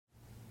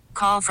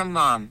call from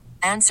mom.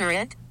 Answer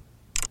it.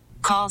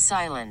 Call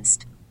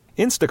silenced.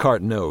 Instacart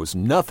knows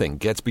nothing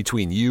gets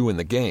between you and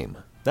the game.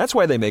 That's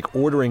why they make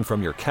ordering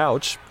from your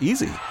couch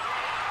easy.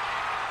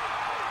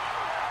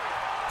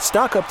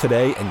 Stock up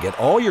today and get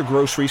all your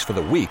groceries for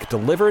the week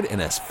delivered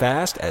in as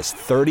fast as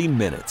 30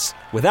 minutes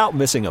without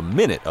missing a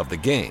minute of the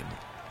game.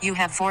 You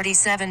have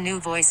 47 new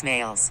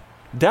voicemails.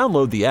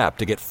 Download the app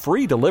to get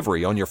free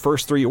delivery on your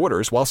first 3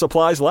 orders while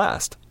supplies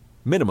last.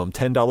 Minimum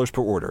 $10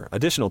 per order.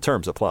 Additional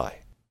terms apply.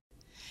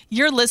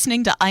 You're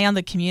listening to Eye on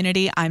the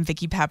Community. I'm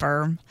Vicki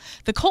Pepper.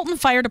 The Colton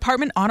Fire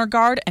Department Honor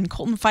Guard and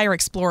Colton Fire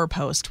Explorer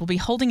Post will be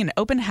holding an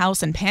open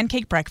house and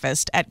pancake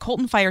breakfast at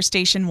Colton Fire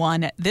Station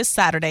 1 this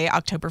Saturday,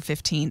 October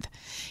 15th.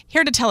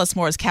 Here to tell us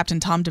more is Captain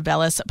Tom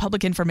Debellis,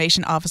 Public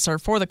Information Officer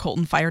for the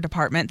Colton Fire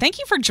Department. Thank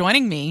you for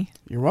joining me.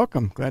 You're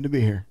welcome. Glad to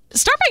be here.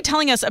 Start by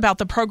telling us about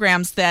the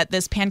programs that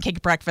this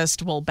pancake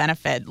breakfast will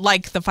benefit,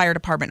 like the Fire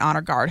Department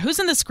Honor Guard. Who's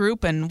in this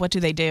group and what do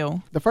they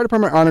do? The Fire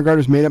Department Honor Guard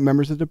is made up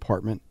members of the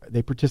department.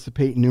 They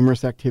participate in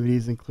numerous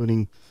activities,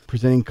 including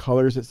presenting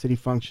colors at city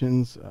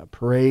functions,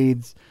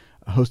 parades,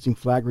 hosting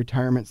flag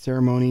retirement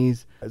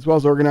ceremonies, as well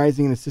as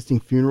organizing and assisting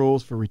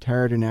funerals for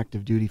retired and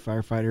active duty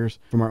firefighters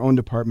from our own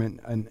department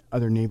and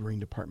other neighboring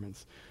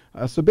departments.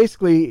 So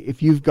basically,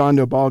 if you've gone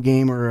to a ball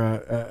game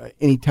or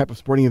any type of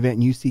sporting event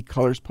and you see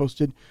colors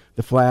posted,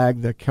 the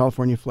flag, the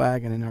California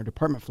flag, and then our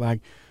department flag,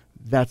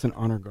 that's an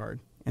honor guard.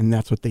 And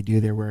that's what they do.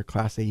 They wear a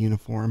Class A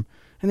uniform,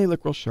 and they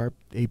look real sharp.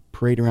 They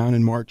parade around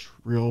and march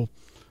real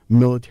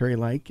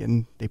military-like,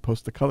 and they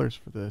post the colors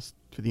for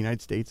the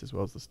United States as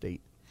well as the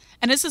state.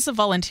 And is this a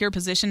volunteer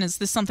position? Is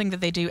this something that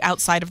they do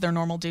outside of their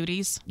normal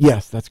duties?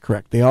 Yes, that's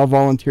correct. They all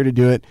volunteer to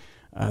do it.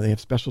 They have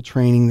special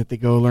training that they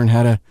go learn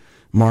how to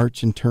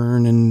march and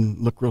turn and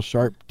look real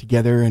sharp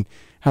together and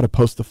how to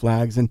post the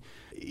flags. And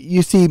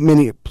you see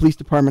many police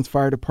departments,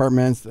 fire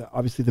departments,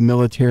 obviously the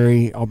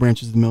military, all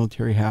branches of the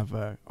military have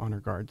honor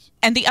guards.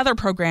 And the other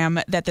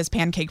program that this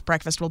pancake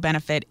breakfast will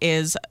benefit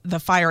is the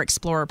Fire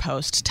Explorer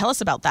Post. Tell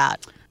us about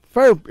that.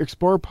 Fire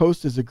Explorer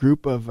Post is a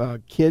group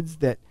of kids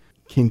that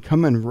can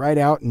come and ride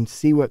out and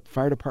see what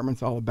fire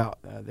department's all about.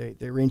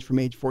 They range from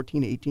age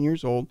 14 to 18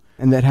 years old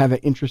and that have an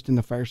interest in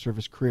the fire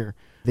service career.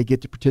 They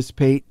get to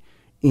participate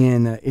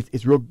in,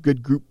 it's real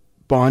good group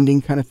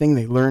bonding kind of thing.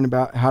 They learn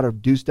about how to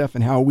do stuff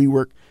and how we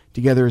work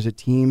together as a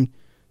team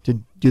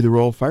to do the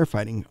role of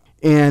firefighting.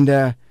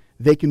 And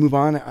they can move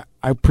on.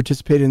 I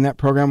participated in that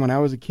program when I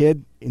was a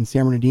kid in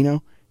San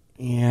Bernardino,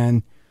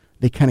 and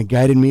they kind of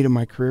guided me to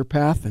my career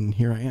path, and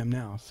here I am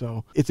now.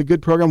 So it's a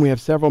good program. We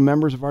have several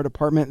members of our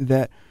department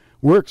that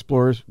were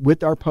explorers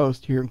with our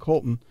post here in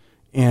Colton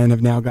and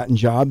have now gotten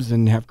jobs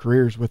and have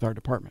careers with our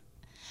department.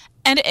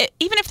 And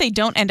even if they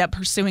don't end up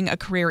pursuing a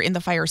career in the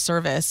fire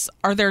service,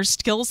 are there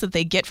skills that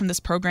they get from this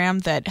program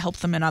that help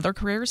them in other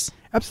careers?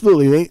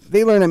 Absolutely.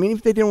 They learn. I mean,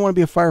 if they didn't want to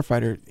be a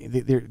firefighter,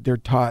 they're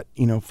taught,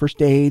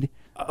 first aid,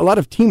 a lot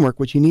of teamwork,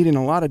 which you need in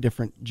a lot of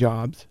different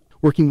jobs,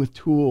 working with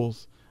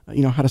tools,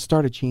 how to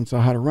start a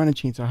chainsaw, how to run a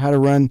chainsaw,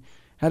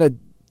 how to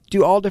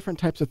do all different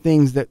types of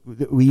things that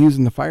we use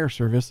in the fire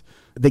service.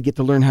 They get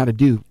to learn how to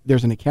do.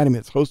 There's an academy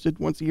that's hosted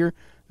once a year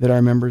that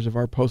our members of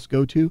our post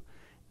go to,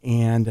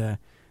 and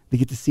they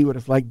get to see what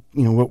it's like,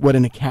 what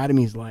an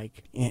academy is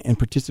like, and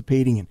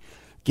participating and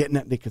getting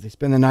up, because they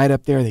spend the night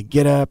up there. They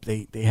get up,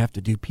 they have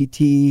to do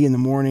PT in the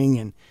morning,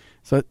 and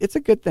so it's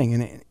a good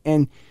thing.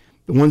 And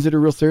the ones that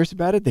are real serious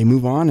about it, they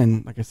move on,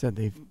 and like I said,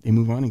 they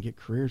move on and get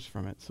careers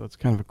from it. So it's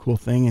kind of a cool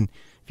thing. And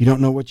if you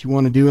don't know what you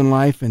want to do in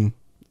life, and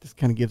this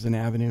kind of gives an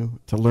avenue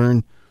to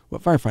learn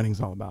what firefighting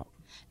is all about.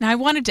 Now, I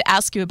wanted to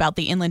ask you about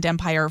the Inland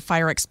Empire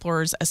Fire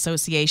Explorers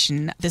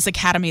Association, this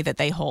academy that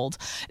they hold.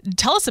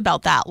 Tell us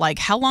about that. Like,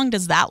 how long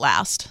does that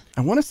last?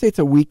 I want to say it's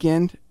a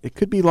weekend. It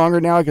could be longer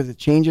now because it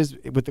changes.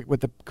 With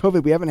the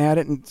COVID, we haven't had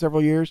it in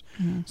several years,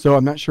 so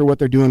I'm not sure what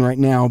they're doing right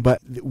now.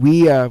 But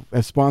we have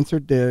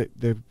sponsored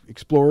the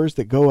explorers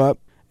that go up,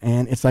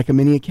 and it's like a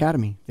mini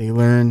academy. They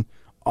learn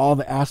all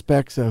the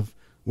aspects of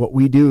what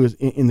we do is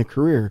in the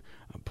career.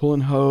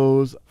 Pulling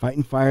hose,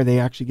 fighting fire. They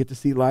actually get to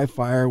see live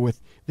fire with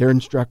their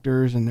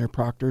instructors and their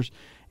proctors,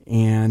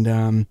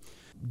 and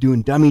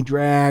doing dummy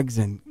drags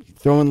and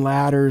throwing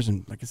ladders,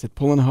 and like I said,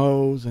 pulling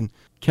hose and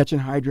catching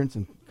hydrants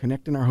and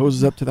connecting our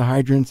hoses up to the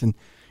hydrants, and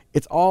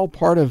it's all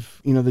part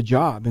of the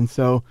job. And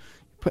so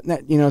putting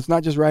that, it's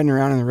not just riding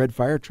around in the red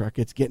fire truck.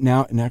 It's getting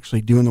out and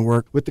actually doing the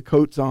work with the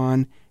coats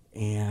on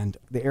and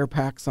the air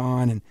packs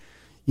on, and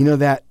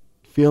that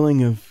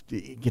feeling of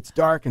it gets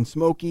dark and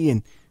smoky,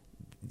 and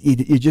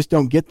you just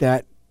don't get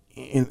that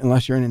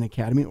unless you're in an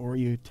academy or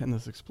you attend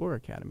this Explorer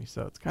Academy.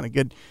 So it's kind of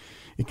good.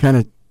 It kind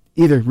of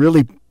either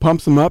really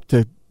pumps them up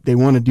to they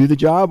want to do the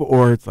job,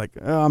 or it's like,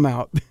 oh, I'm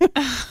out.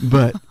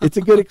 But it's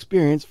a good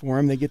experience for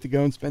them. They get to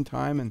go and spend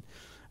time and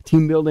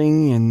team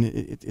building, and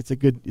it's a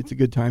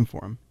good time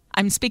for them.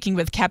 I'm speaking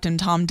with Captain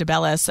Tom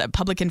Debellis,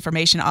 Public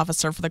Information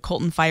Officer for the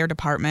Colton Fire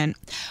Department.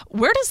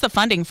 Where does the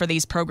funding for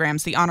these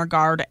programs, the Honor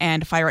Guard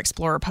and Fire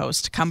Explorer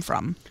Post, come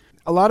from?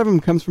 A lot of them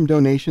comes from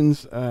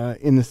donations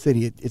in the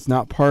city. It's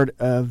not part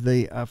of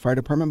the fire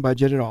department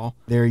budget at all.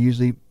 They're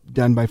usually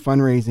done by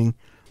fundraising.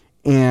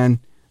 And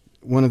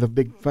one of the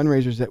big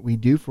fundraisers that we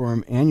do for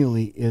them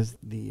annually is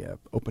the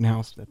open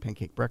house, the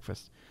Pancake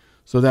Breakfast.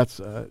 So that's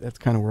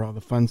kind of where all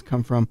the funds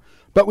come from.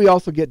 But we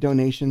also get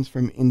donations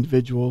from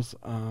individuals,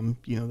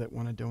 that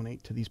want to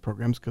donate to these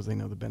programs because they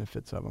know the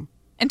benefits of them.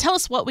 And tell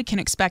us what we can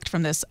expect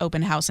from this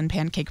open house and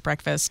pancake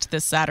breakfast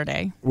this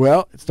Saturday.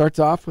 Well, it starts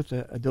off with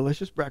a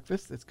delicious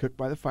breakfast that's cooked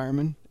by the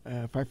firemen,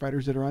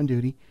 firefighters that are on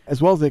duty,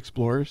 as well as the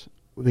explorers.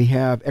 We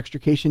have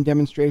extrication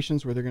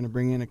demonstrations where they're going to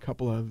bring in a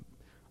couple of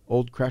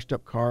old crashed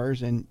up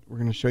cars, and we're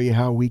going to show you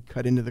how we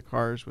cut into the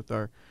cars with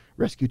our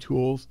rescue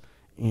tools,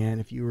 and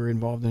if you were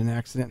involved in an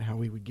accident, how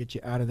we would get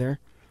you out of there.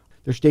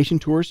 There's station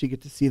tours, so you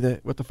get to see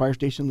what the fire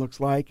station looks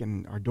like,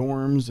 and our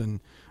dorms, and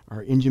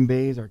our engine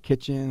bays, our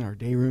kitchen, our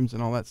day rooms,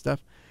 and all that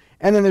stuff.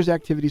 And then there's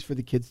activities for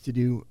the kids to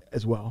do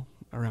as well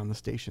around the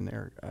station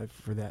there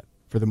for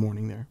the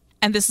morning there.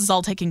 And this is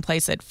all taking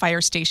place at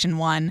Fire Station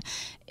 1.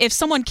 If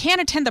someone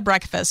can't attend the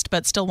breakfast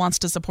but still wants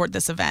to support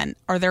this event,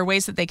 are there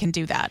ways that they can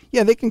do that?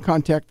 Yeah, they can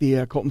contact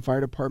the Colton Fire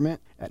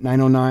Department at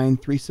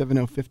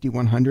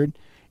 909-370-5100.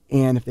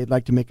 And if they'd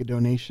like to make a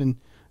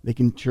donation, they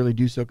can surely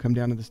do so. Come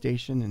down to the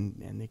station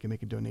and they can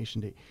make a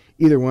donation to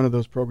either one of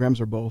those programs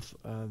or both,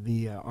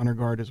 the Honor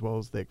Guard as well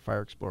as the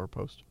Fire Explorer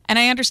Post. And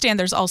I understand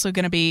there's also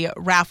going to be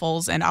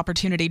raffles and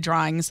opportunity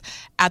drawings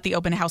at the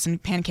open house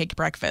and pancake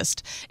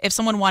breakfast. If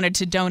someone wanted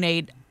to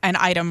donate an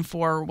item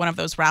for one of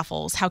those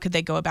raffles, how could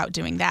they go about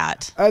doing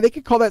that? They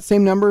could call that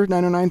same number,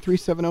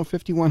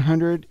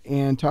 909-370-5100,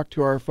 and talk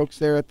to our folks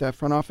there at the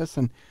front office,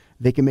 and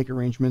they can make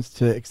arrangements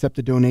to accept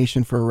a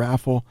donation for a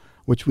raffle,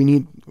 which we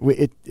need.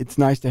 It's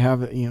nice to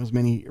have as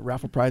many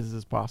raffle prizes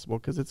as possible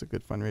because it's a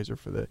good fundraiser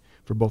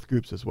for both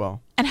groups as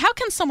well. And how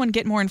can someone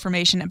get more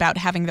information about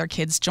having their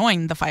kids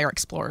join the Fire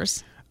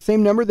Explorers?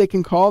 Same number they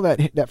can call,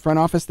 that front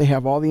office. They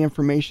have all the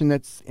information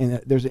that's in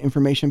it. There's an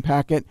information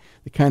packet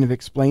that kind of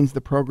explains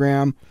the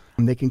program.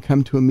 They can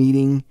come to a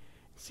meeting,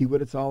 see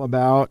what it's all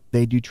about.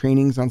 They do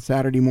trainings on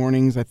Saturday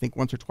mornings, I think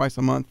once or twice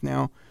a month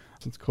now,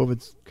 since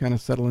COVID's kind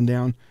of settling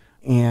down,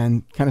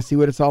 and kind of see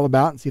what it's all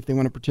about and see if they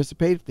want to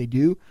participate. If they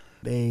do,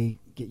 they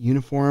get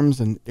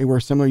uniforms, and they wear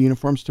similar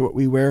uniforms to what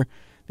we wear.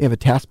 They have a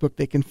task book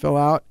they can fill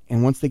out,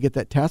 and once they get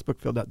that task book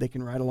filled out, they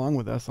can ride along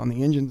with us on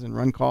the engines and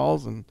run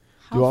calls and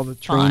do all the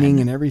training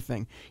and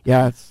everything.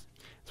 Yeah, it's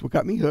what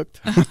got me hooked.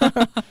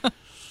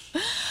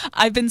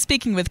 I've been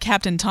speaking with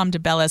Captain Tom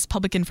Debellis,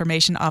 Public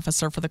Information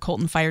Officer for the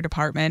Colton Fire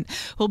Department,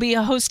 who'll be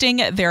hosting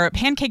their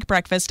pancake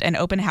breakfast and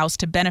open house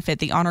to benefit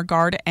the Honor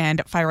Guard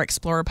and Fire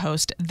Explorer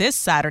Post this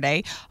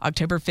Saturday,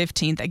 October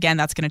 15th. Again,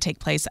 that's going to take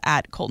place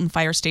at Colton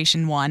Fire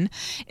Station 1.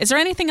 Is there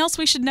anything else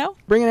we should know?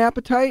 Bring an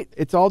appetite.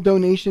 It's all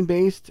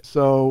donation-based,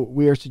 so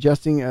we are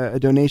suggesting a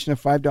donation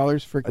of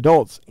 $5 for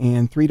adults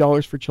and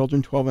 $3 for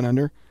children 12 and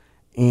under.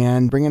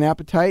 And bring an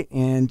appetite,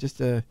 and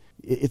just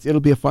it'll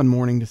be a fun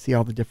morning to see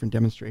all the different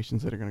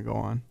demonstrations that are going to go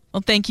on.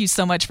 Well, thank you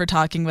so much for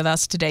talking with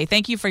us today.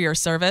 Thank you for your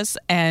service,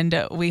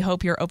 and we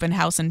hope your open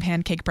house and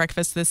pancake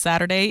breakfast this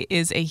Saturday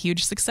is a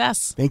huge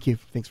success. Thank you.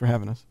 Thanks for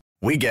having us.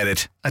 We get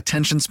it.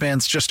 Attention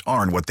spans just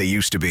aren't what they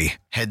used to be.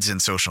 Heads in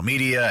social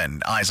media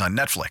and eyes on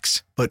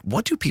Netflix. But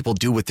what do people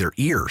do with their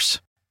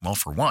ears? Well,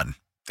 for one,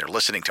 they're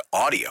listening to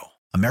audio.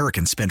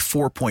 Americans spend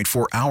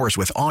 4.4 hours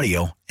with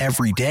audio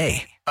every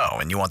day. Oh,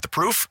 and you want the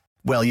proof?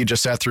 Well, you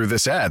just sat through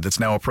this ad that's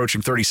now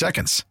approaching 30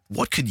 seconds.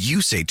 What could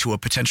you say to a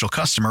potential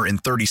customer in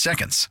 30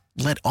 seconds?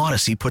 Let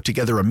Odyssey put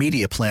together a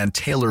media plan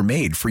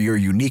tailor-made for your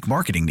unique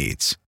marketing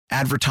needs.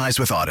 Advertise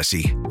with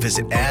Odyssey.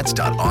 Visit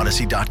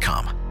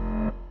ads.odyssey.com.